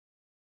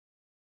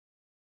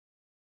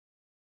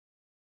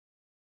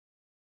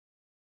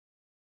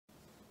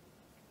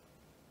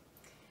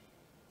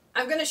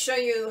I'm going to show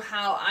you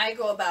how I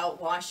go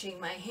about washing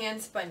my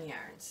hand spun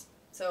yarns.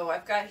 So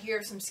I've got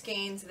here some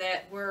skeins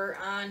that were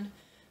on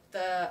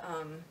the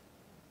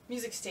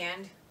music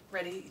stand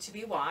ready to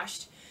be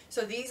washed.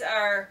 So these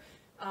are,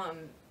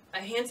 I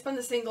hand spun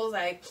the singles,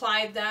 I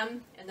plied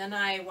them, and then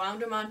I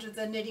wound them onto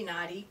the nitty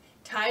knotty,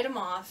 tied them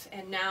off,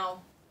 and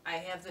now I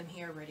have them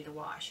here ready to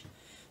wash.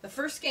 The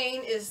first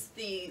skein is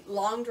the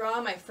long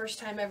draw, my first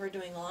time ever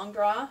doing long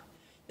draw.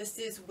 This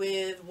is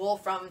with wool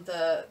from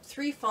the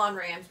 3 fawn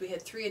rams. We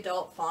had 3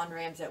 adult fawn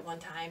rams at one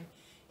time,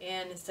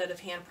 and instead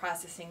of hand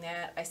processing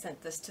that, I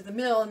sent this to the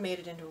mill and made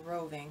it into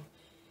roving.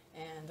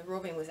 And the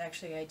roving was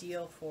actually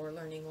ideal for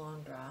learning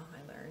long draw,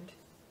 I learned.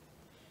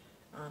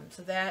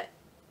 So that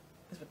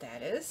is what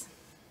that is.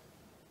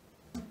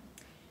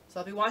 So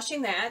I'll be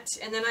washing that,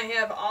 and then I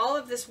have all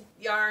of this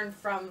yarn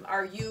from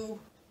our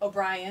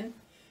O'Brien.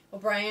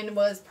 O'Brien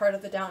was part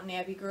of the Downton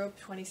Abbey group,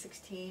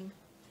 2016.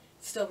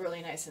 Still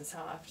really nice and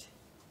soft.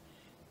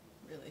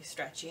 Really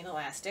stretchy and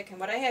elastic. And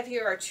what I have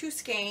here are 2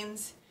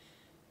 skeins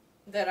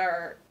that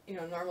are,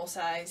 normal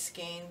size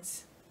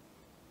skeins.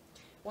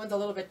 One's a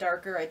little bit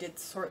darker. I did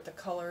sort the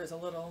colors a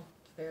little.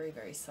 It's very,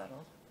 very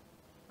subtle.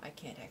 I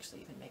can't actually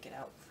even make it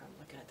out from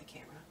looking at the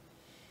camera.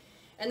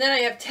 And then I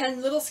have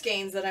 10 little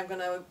skeins that I'm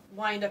going to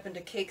wind up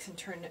into cakes and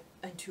turn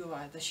into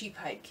the sheep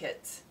hide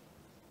kits.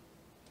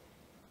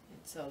 And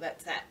so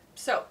that's that.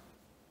 So,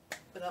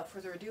 without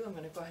further ado, I'm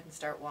going to go ahead and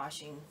start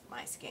washing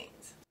my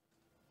skeins.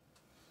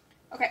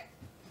 Okay,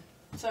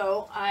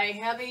 so I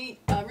have a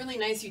really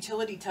nice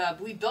utility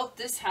tub. We built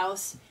this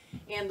house,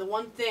 and the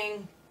one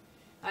thing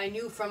I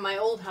knew from my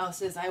old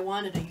house is I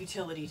wanted a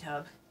utility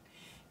tub.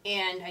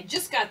 And I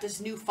just got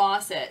this new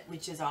faucet,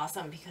 which is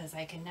awesome because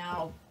I can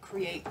now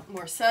create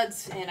more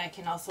suds, and I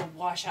can also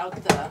wash out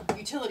the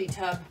utility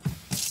tub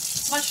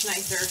much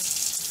nicer.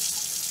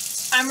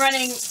 I'm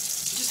running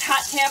just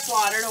hot tap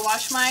water to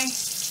wash my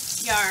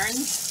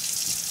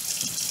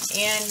yarns,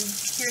 and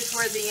here's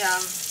where the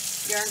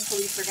yarn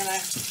police are gonna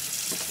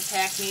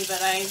attack me,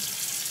 but I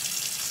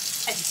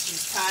just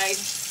use Tide.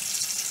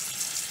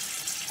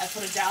 I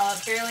put a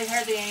dollop, barely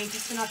hardly any,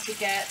 just enough to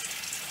get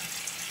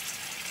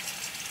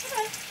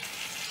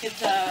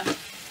the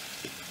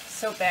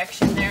soap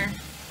action there.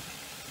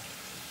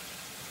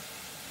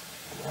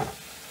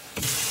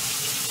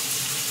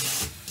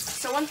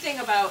 So one thing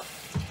about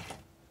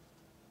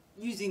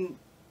using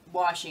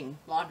washing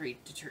laundry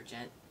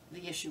detergent,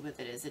 the issue with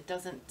it is it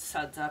doesn't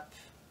suds up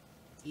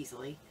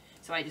easily.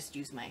 So I just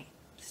use my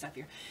stuff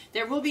here.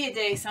 There will be a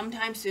day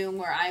sometime soon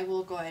where I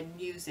will go ahead and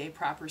use a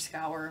proper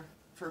scour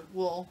for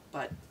wool,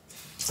 but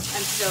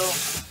I'm still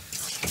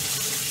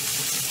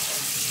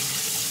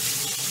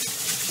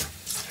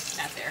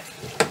not there.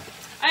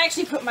 I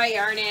actually put my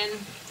yarn in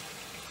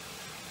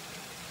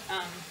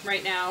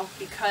right now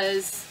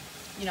because,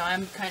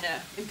 I'm kind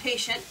of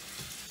impatient,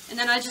 and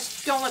then I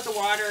just don't let the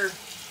water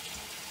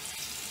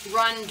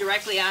run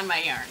directly on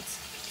my yarns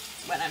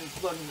when I'm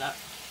loading it up.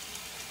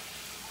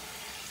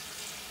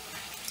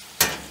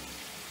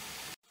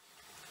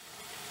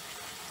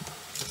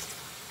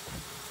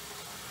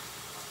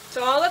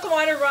 So I'll let the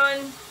water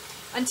run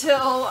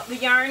until the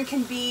yarn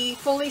can be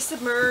fully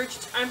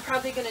submerged. I'm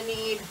probably going to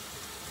need a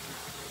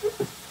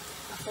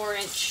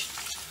 4-inch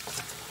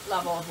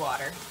level of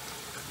water.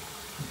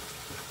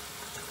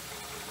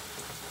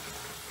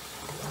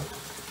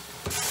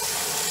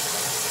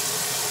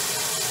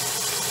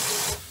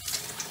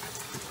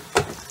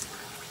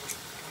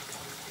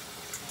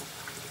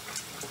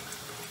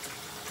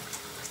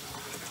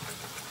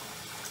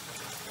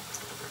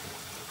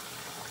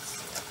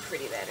 See how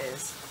pretty that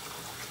is.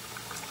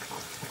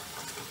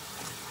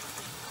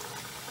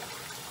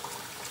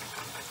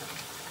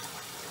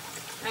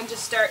 I'm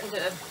just starting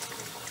to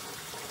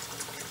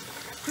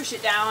push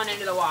it down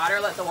into the water,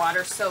 let the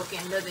water soak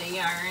into the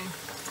yarn.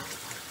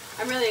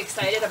 I'm really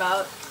excited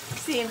about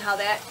seeing how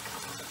that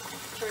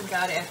turns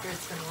out after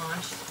it's been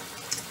washed.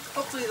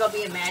 Hopefully there'll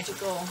be a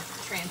magical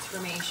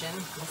transformation.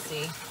 We'll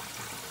see.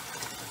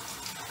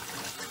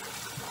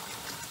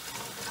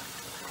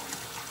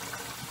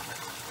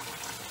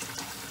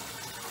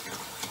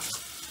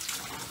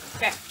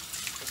 Okay.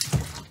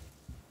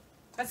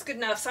 That's good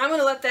enough. So I'm going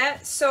to let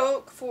that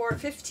soak for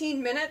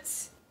 15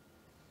 minutes,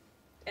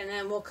 and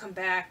then we'll come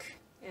back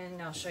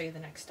and I'll show you the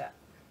next step.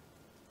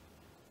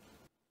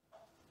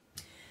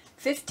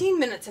 15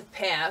 minutes have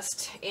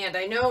passed, and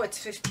I know it's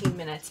 15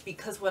 minutes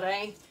because what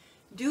I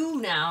do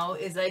now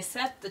is I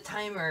set the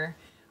timer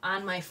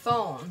on my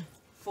phone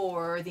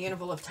for the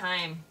interval of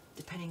time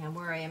depending on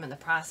where I am in the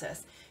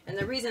process. And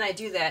the reason I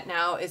do that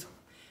now is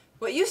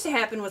what used to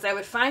happen was I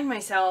would find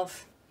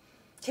myself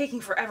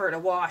taking forever to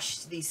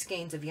wash these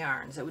skeins of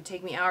yarns. It would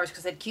take me hours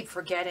because I'd keep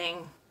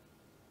forgetting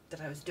that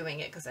I was doing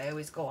it because I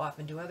always go off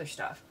and do other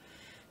stuff.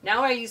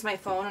 Now I use my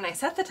phone and I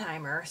set the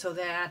timer so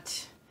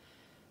that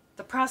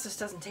the process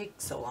doesn't take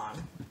so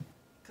long.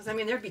 Because I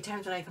mean, there'd be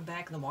times when I come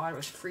back and the water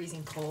was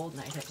freezing cold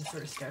and I'd have to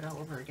sort of start all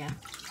over again.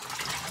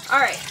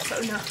 Alright, so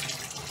no,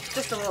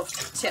 just a little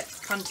tip,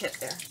 fun tip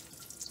there.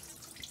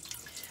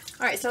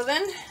 Alright, so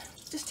then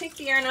just take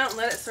the yarn out and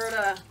let it sort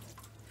of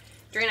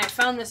drain. I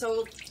found this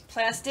old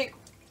plastic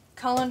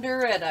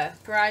colander at a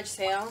garage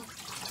sale,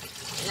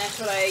 and that's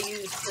what I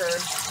use for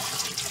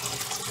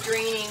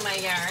draining my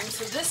yarn.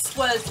 So this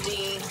was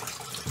the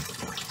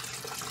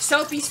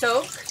soapy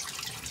soak,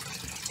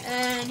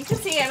 and you can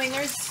see, I mean,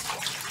 there's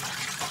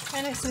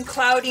kind of some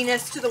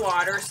cloudiness to the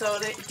water, so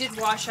it did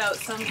wash out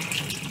some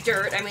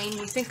dirt. I mean,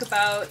 you think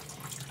about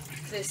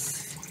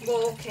this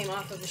wool came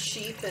off of a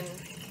sheep, and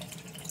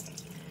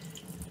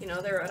you know,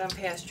 they're out on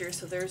pasture,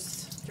 so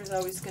there's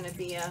always going to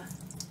be a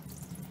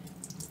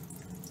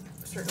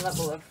certain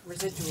level of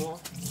residual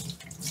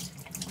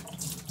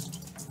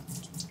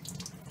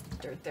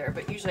dirt there,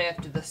 but usually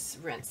after this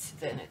rinse,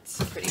 then it's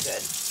pretty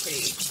good,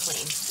 pretty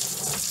clean.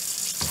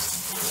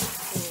 I'm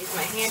going to use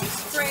my handy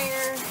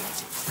sprayer,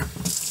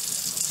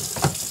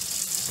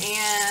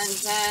 and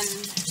then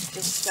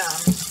just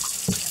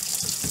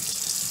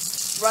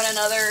run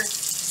another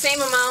same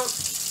amount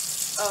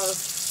of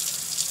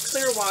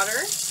clear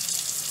water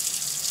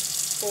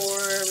for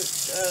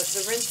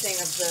the rinsing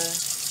of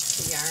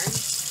the yarn.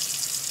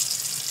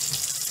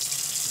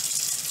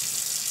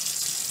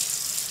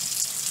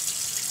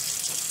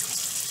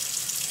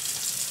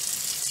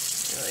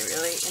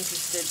 Really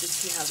interested to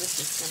see how this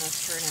is going to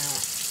turn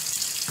out.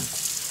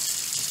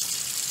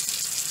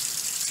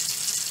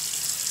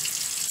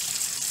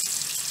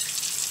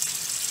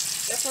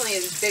 Definitely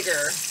is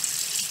bigger.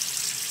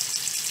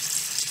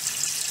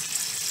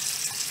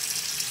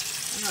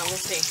 I don't know,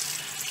 we'll see.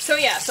 So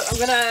yeah, so I'm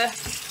gonna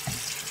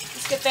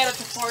just get that up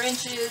to 4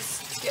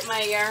 inches, get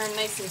my yarn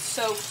nice and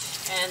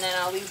soaked, and then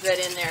I'll leave that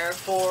in there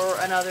for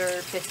another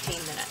 15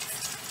 minutes.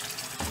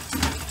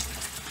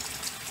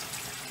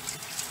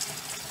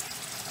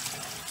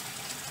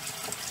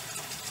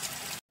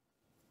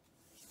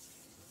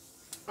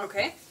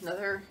 Okay,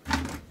 another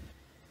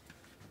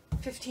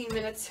 15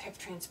 minutes have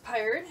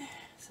transpired,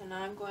 so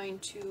now I'm going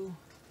to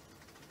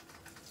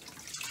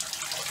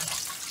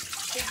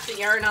take the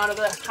yarn out of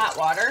the hot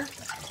water.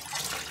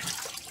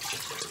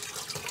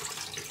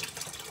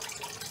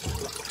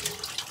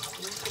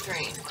 Use the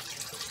drain.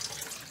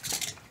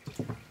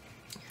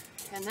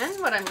 And then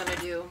what I'm going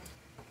to do,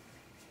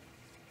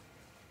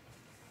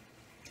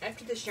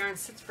 after this yarn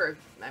sits for,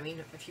 I mean,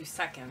 a few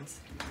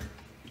seconds,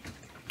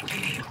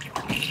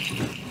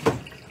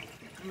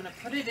 I'm going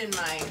to put it in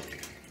my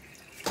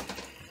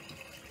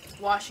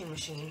washing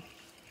machine,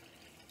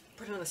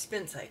 put it on the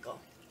spin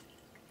cycle.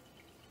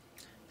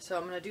 So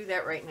I'm going to do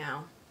that right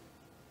now.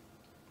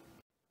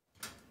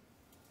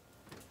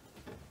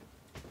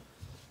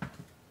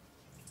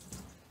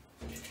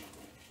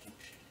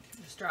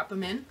 Just drop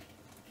them in.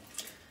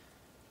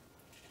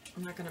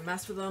 I'm not going to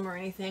mess with them or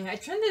anything. I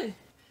tend to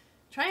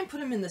try and put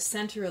them in the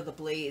center of the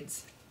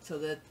blades so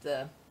that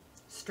the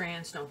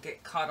strands don't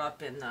get caught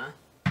up in the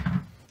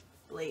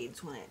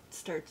blades when it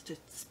starts to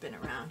spin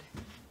around.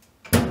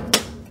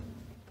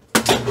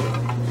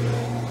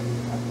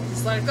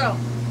 Just let it go.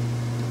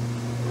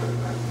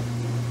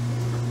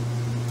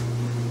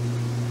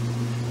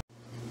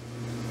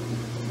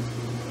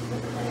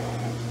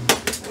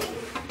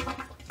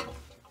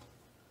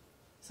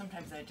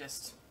 Sometimes I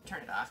just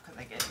turn it off because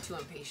I get too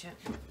impatient.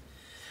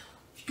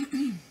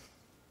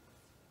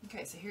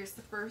 Okay, so here's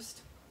the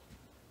first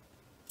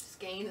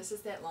skein. This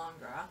is that long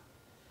draw.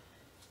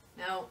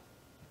 Now,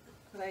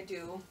 what I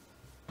do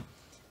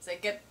is I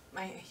get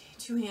my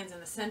 2 hands in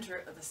the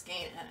center of the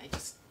skein and I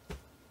just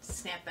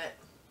snap it.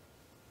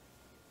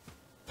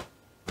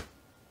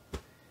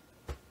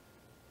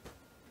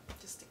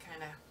 Just to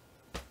kind of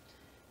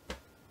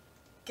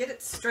get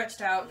it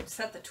stretched out and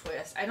set the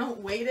twist. I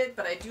don't weight it,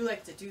 but I do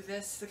like to do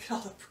this. Look at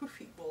all the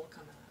poofy wool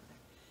coming out of there.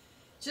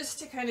 Just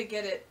to kind of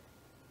get it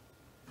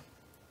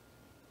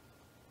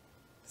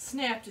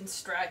snapped and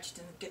stretched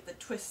and get the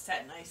twist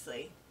set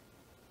nicely.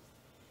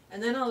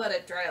 And then I'll let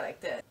it dry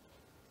like this.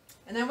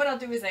 And then what I'll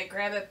do is I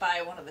grab it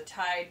by one of the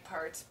tied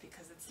parts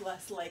because it's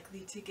less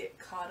likely to get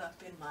caught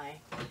up in my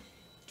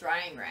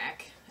drying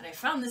rack. And I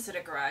found this at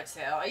a garage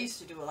sale. I used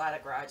to do a lot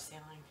of garage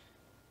sailing,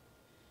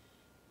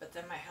 but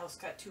then my house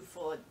got too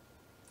full of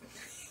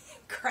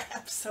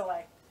crap, so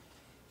I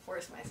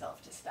forced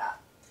myself to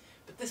stop.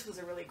 But this was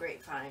a really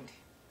great find.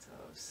 So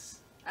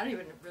I don't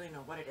even really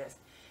know what it is.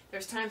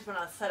 There's times when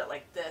I'll set it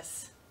like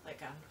this,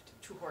 like on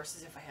 2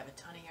 horses if I have a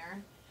ton of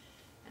yarn,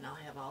 and I'll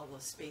have all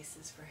those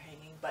spaces for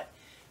hanging. But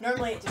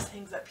normally it just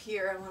hangs up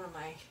here on one of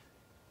my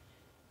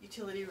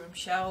utility room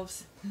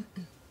shelves.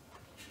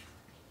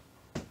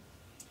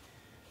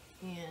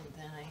 And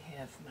then I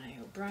have my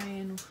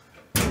O'Brien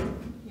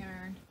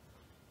yarn.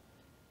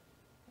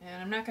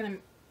 And I'm not going to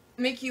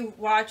make you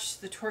watch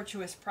the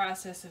tortuous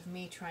process of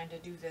me trying to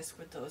do this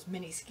with those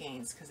mini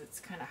skeins because it's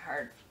kind of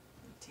hard.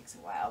 It takes a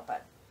while,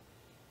 but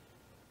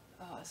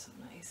oh, it's so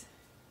nice.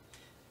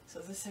 So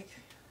this, again,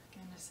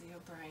 is the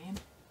O'Brien.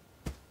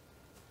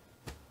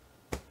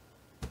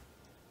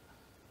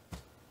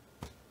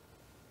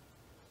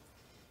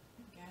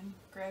 Again,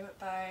 grab it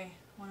by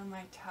one of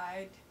my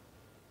tied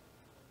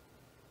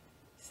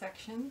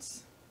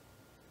sections.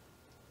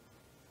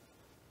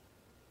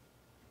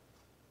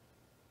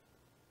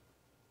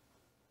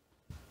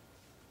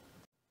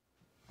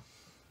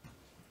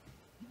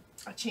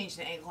 I'll change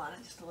the angle on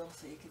it just a little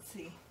so you can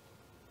see.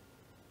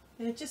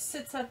 And it just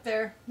sits up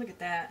there. Look at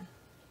that.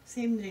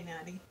 Same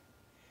nitty-natty.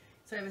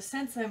 So I have a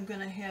sense I'm going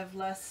to have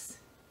less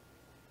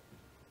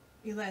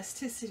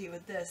elasticity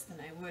with this than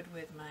I would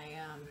with my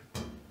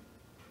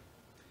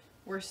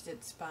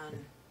worsted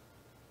spun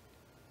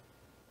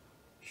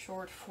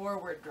short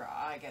forward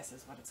draw, I guess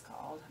is what it's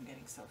called. I'm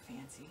getting so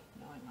fancy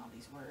knowing all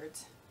these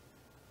words.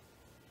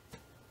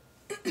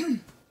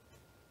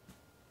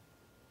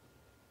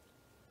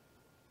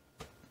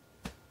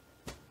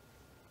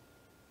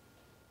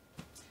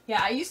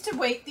 Yeah, I used to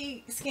weight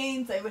the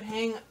skeins. I would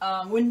hang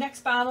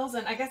Windex bottles,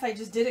 and I guess I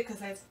just did it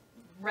because I've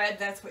read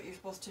that's what you're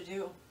supposed to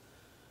do.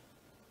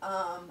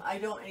 I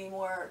don't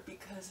anymore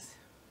because,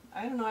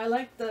 I don't know,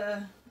 I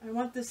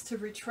want this to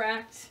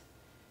retract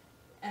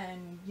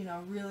and, you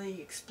know,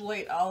 really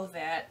exploit all of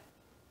that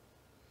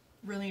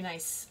really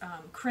nice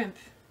crimp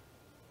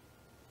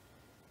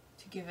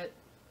to give it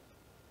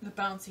the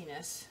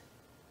bounciness,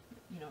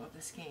 you know, of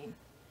the skein.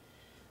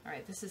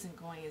 Alright, this isn't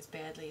going as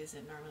badly as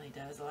it normally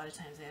does. A lot of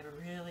times I have a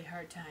really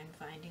hard time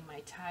finding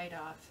my tied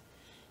off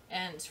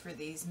ends for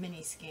these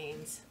mini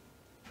skeins.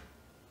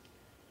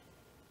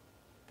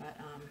 But,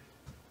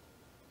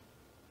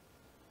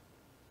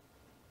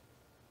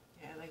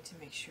 yeah, I like to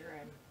make sure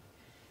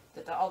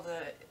that all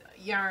the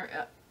yarn,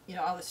 you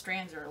know, all the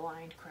strands are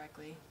aligned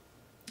correctly.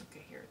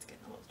 Okay, here it's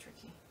getting a little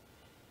tricky.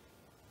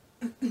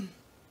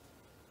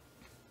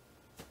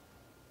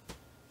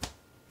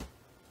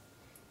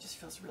 Just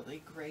feels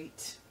really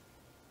great.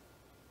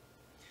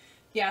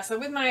 Yeah, so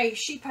with my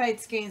sheep hide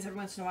skeins, every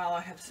once in a while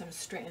I'll have some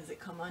strands that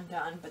come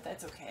undone, but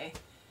that's okay.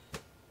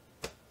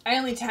 I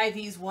only tie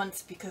these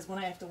once because when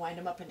I have to wind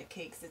them up into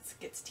cakes, it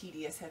gets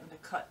tedious having to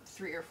cut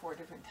 3 or 4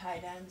 different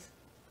tied ends.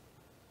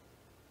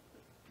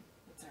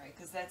 That's alright,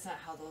 because that's not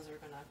how those are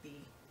going to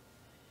be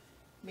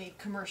made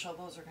commercial.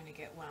 Those are going to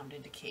get wound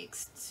into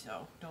cakes,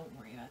 so don't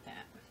worry about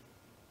that.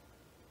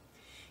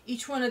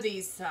 Each one of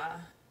these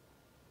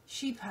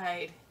sheep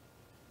hide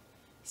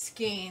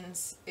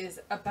skeins is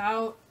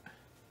about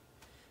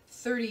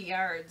 30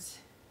 yards.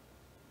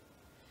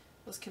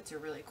 Those kits are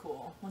really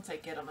cool. Once I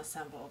get them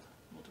assembled,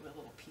 we'll do a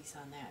little piece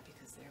on that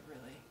because they're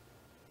really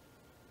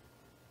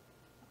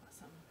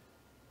awesome.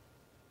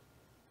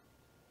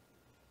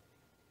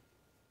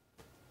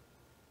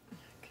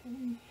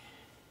 Okay.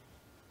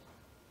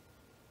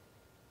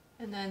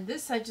 And then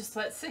this I just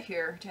let sit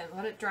here and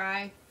let it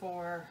dry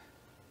for,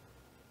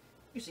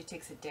 usually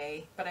takes a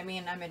day, but I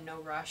mean, I'm in no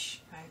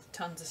rush. I have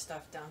tons of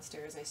stuff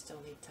downstairs I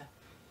still need to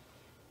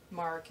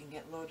mark and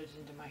get loaded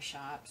into my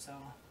shop, so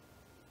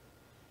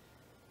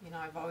you know,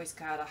 I've always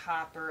got a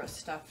hopper of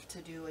stuff to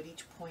do at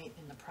each point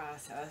in the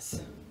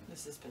process.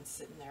 This has been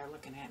sitting there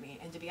looking at me,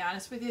 and to be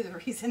honest with you, the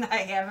reason I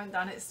haven't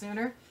done it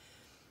sooner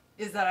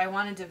is that I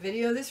wanted to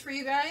video this for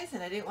you guys,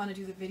 and I didn't want to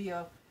do the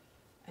video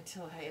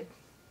until I had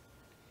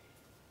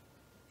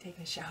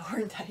taken a shower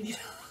and tidied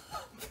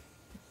up.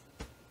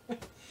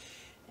 And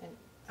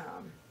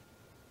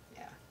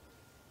yeah,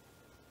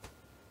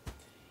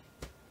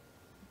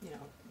 you know,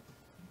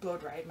 blow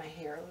dried my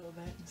hair a little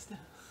bit and stuff.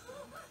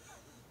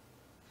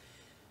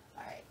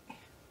 Alright.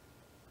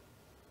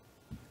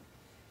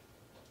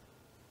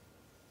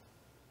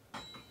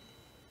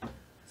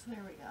 So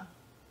there we go.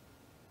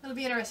 It'll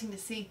be interesting to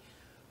see.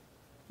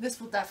 This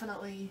will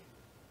definitely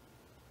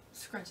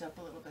scrunch up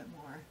a little bit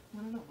more. I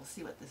don't know, we'll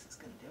see what this is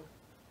going to do.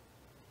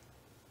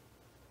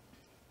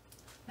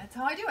 That's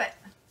how I do it.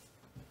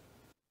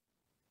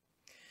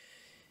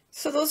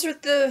 So those are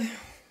the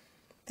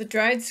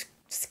dried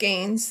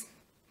skeins.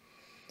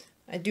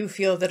 I do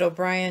feel that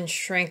O'Brien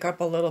shrank up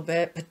a little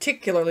bit,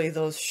 particularly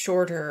those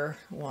shorter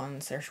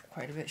ones. They're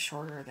quite a bit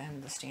shorter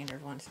than the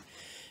standard ones.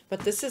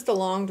 But this is the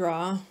long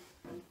draw.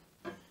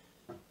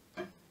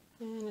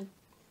 And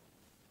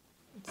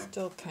it's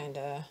still kind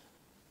of,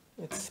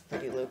 it's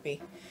pretty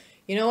loopy.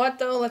 You know what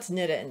though? Let's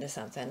knit it into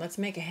something. Let's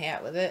make a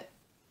hat with it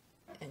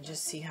and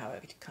just see how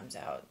it comes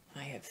out.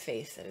 I have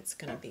faith that it's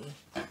going to be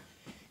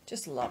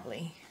just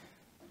lovely.